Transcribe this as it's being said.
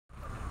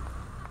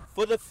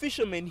For the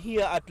fishermen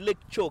here at Lake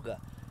Kyoga,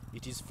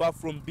 it is far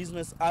from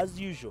business as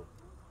usual.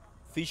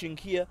 Fishing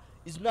here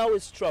is now a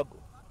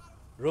struggle.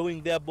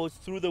 Rowing their boats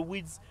through the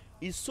weeds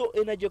is so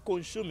energy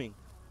consuming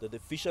that the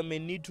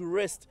fishermen need to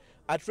rest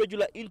at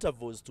regular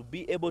intervals to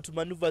be able to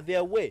maneuver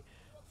their way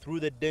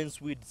through the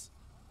dense weeds.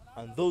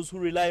 And those who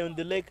rely on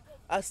the lake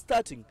are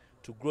starting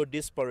to grow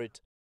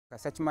desperate.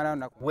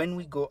 When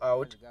we go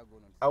out,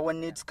 our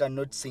nets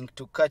cannot sink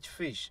to catch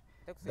fish.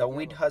 The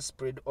weed has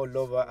spread all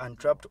over and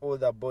trapped all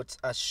the boats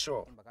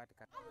ashore.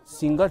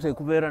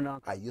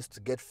 I used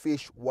to get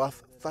fish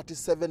worth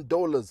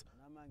 $37,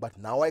 but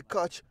now I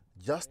catch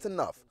just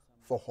enough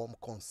for home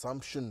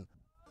consumption.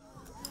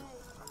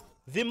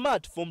 The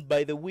mud formed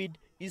by the weed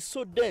is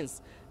so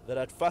dense that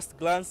at first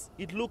glance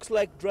it looks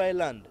like dry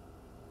land.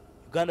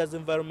 Uganda's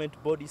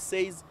environment body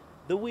says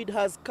the weed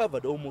has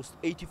covered almost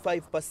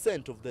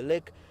 85% of the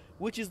lake,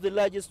 which is the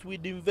largest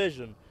weed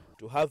invasion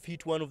to have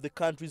hit one of the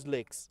country's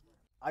lakes.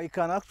 I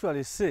can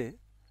actually say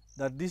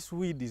that this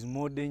weed is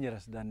more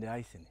dangerous than the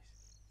arsenic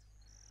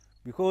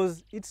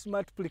because its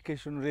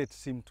multiplication rate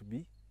seems to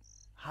be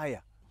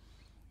higher.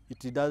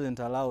 It doesn't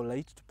allow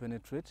light to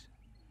penetrate.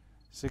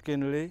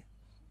 Secondly,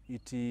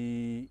 it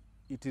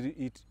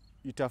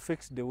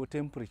affects the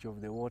temperature of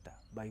the water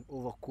by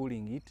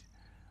overcooling it,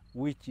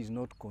 which is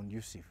not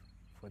conducive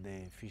for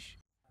the fish.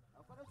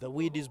 The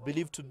weed is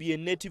believed to be a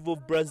native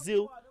of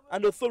Brazil,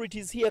 and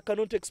authorities here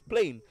cannot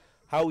explain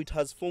how it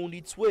has found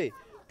its way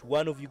to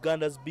one of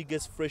Uganda's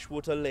biggest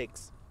freshwater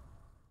lakes.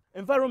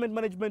 Environment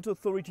management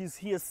authorities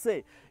here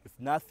say if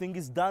nothing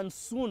is done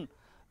soon,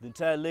 the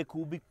entire lake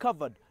will be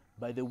covered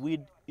by the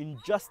weed in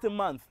just a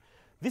month.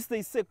 This,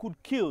 they say,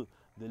 could kill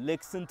the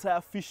lake's entire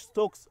fish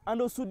stocks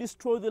and also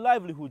destroy the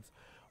livelihoods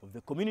of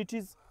the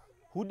communities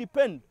who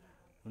depend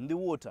on the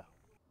water.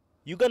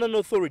 Ugandan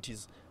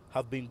authorities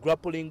have been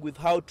grappling with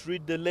how to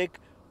rid the lake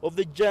of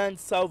the giant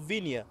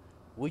salvinia,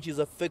 which is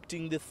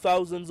affecting the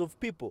thousands of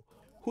people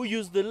who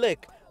use the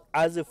lake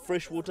as a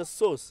freshwater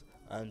source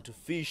and to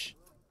fish.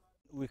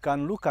 We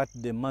can look at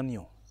the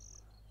manual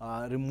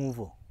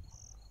removal,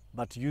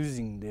 but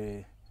using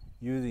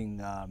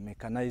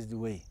mechanized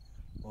way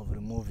of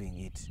removing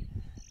it,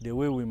 the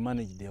way we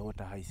manage the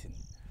water hyacinth.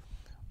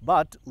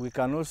 But we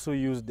can also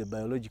use the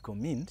biological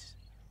means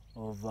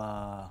of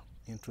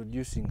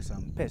introducing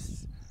some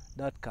pests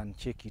that can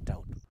check it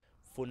out.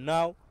 For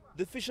now,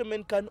 the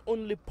fishermen can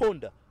only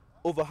ponder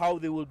over how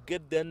they will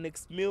get their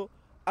next meal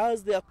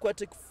as the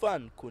aquatic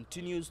fern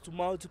continues to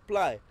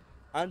multiply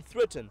and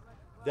threaten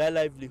their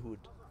livelihood.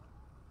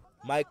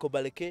 Michael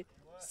Baleke,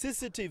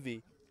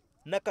 CCTV,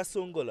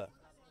 Nakasongola,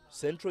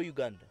 Central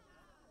Uganda.